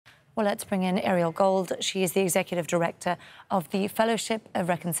Well, let's bring in Ariel Gold. She is the Executive Director of the Fellowship of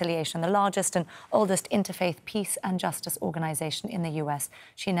Reconciliation, the largest and oldest interfaith peace and justice organization in the US.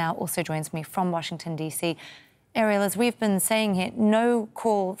 She now also joins me from Washington, D.C. Ariel, as we've been saying here, no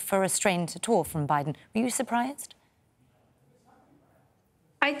call for restraint at all from Biden. Were you surprised?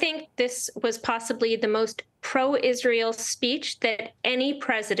 I think this was possibly the most pro-Israel speech that any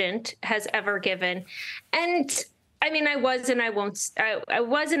president has ever given. And I mean, I was and I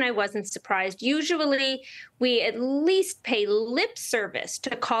wasn't surprised. Usually, we at least pay lip service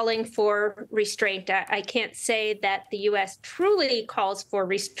to calling for restraint. I can't say that the U.S. truly calls for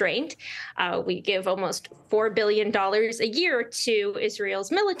restraint. We give almost $4 billion a year to Israel's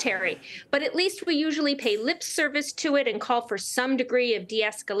military, but at least we usually pay lip service to it and call for some degree of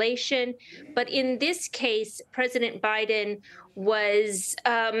de-escalation. But in this case, President Biden was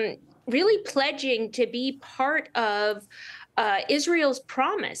really pledging to be part of Israel's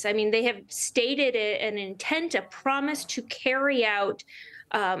promise. I mean, they have stated an intent, a promise to carry out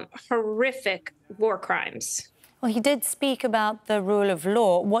horrific war crimes. Well, he did speak about the rule of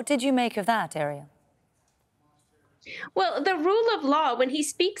law. What did you make of that, Ariel? Well, the rule of law, when he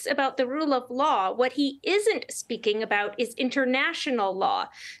speaks about the rule of law, what he isn't speaking about is international law.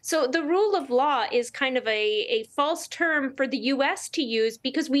 So the rule of law is kind of a false term for the U.S. to use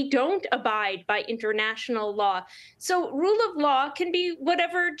because we don't abide by international law. So rule of law can be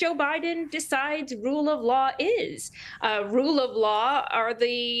whatever Joe Biden decides rule of law is. Rule of law are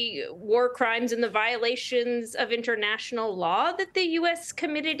the war crimes and the violations of international law that the U.S.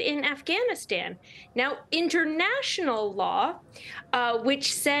 committed in Afghanistan. Now, international law,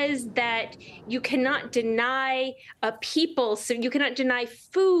 which says that you cannot deny a people, so you cannot deny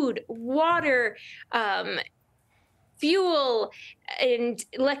food, water, fuel, and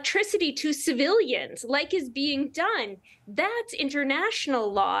electricity to civilians, like is being done. That's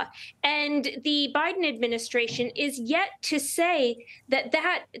international law. And the Biden administration is yet to say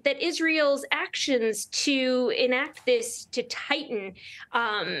that Israel's actions to enact this, to tighten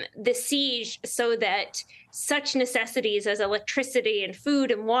the siege so that such necessities as electricity and food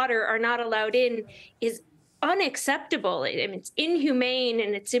and water are not allowed in, is unacceptable. I mean, it's inhumane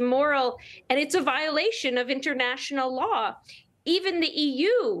and it's immoral and it's a violation of international law. Even the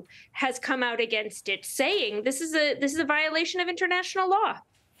EU has come out against it, saying this is a violation of international law.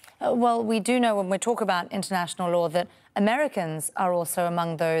 Well, we do know when we talk about international law that Americans are also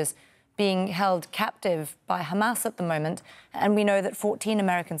among those being held captive by Hamas at the moment. And we know that 14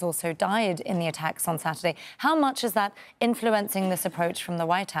 Americans also died in the attacks on Saturday. How much is that influencing this approach from the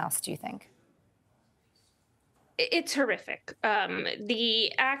White House, do you think? It's horrific.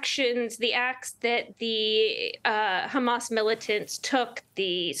 The acts that the Hamas militants took,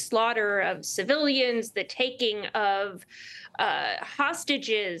 the slaughter of civilians, the taking of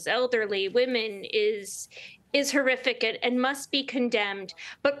hostages, elderly women, is horrific and must be condemned.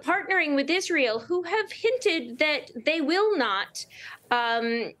 But partnering with Israel, who have hinted that they will not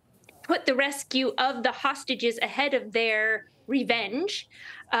put the rescue of the hostages ahead of their revenge.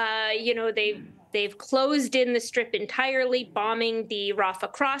 You know, they've closed in the Strip entirely, bombing the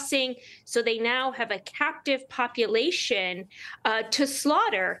Rafah crossing. So they now have a captive population to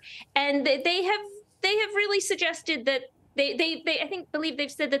slaughter, and they have really suggested that I believe they've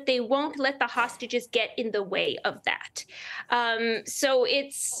said that they won't let the hostages get in the way of that. So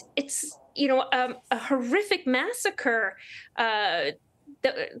it's you know, a horrific massacre.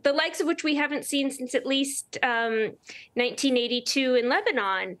 The likes of which we haven't seen since at least 1982 in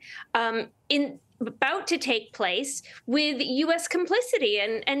Lebanon, about to take place with U.S. complicity,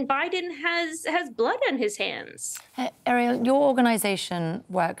 and Biden has blood on his hands. Ariel, your organization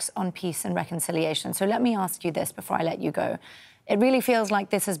works on peace and reconciliation. So let me ask you this before I let you go. It really feels like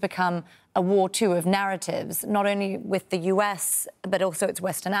this has become a war, too, of narratives, not only with the U.S., but also its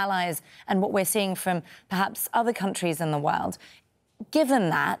Western allies and what we're seeing from perhaps other countries in the world. Given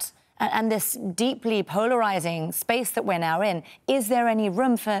that, and this deeply polarizing space that we're now in, is there any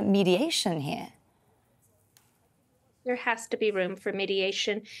room for mediation here? There has to be room for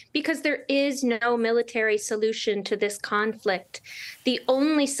mediation because there is no military solution to this conflict. The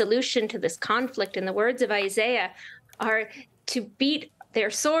only solution to this conflict, in the words of Isaiah, are to beat their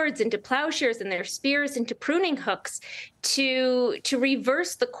swords into plowshares and their spears into pruning hooks, to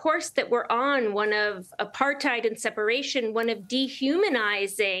reverse the course that we're on, one of apartheid and separation, one of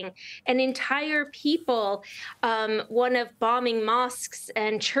dehumanizing an entire people, one of bombing mosques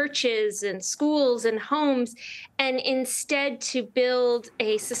and churches and schools and homes, and instead to build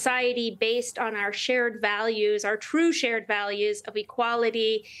a society based on our shared values, our true shared values of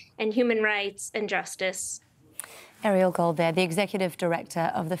equality and human rights and justice. Ariel Gold there, the Executive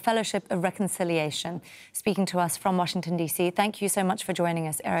Director of the Fellowship of Reconciliation, speaking to us from Washington, D.C. Thank you so much for joining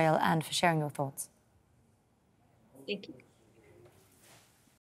us, Ariel, and for sharing your thoughts. Thank you.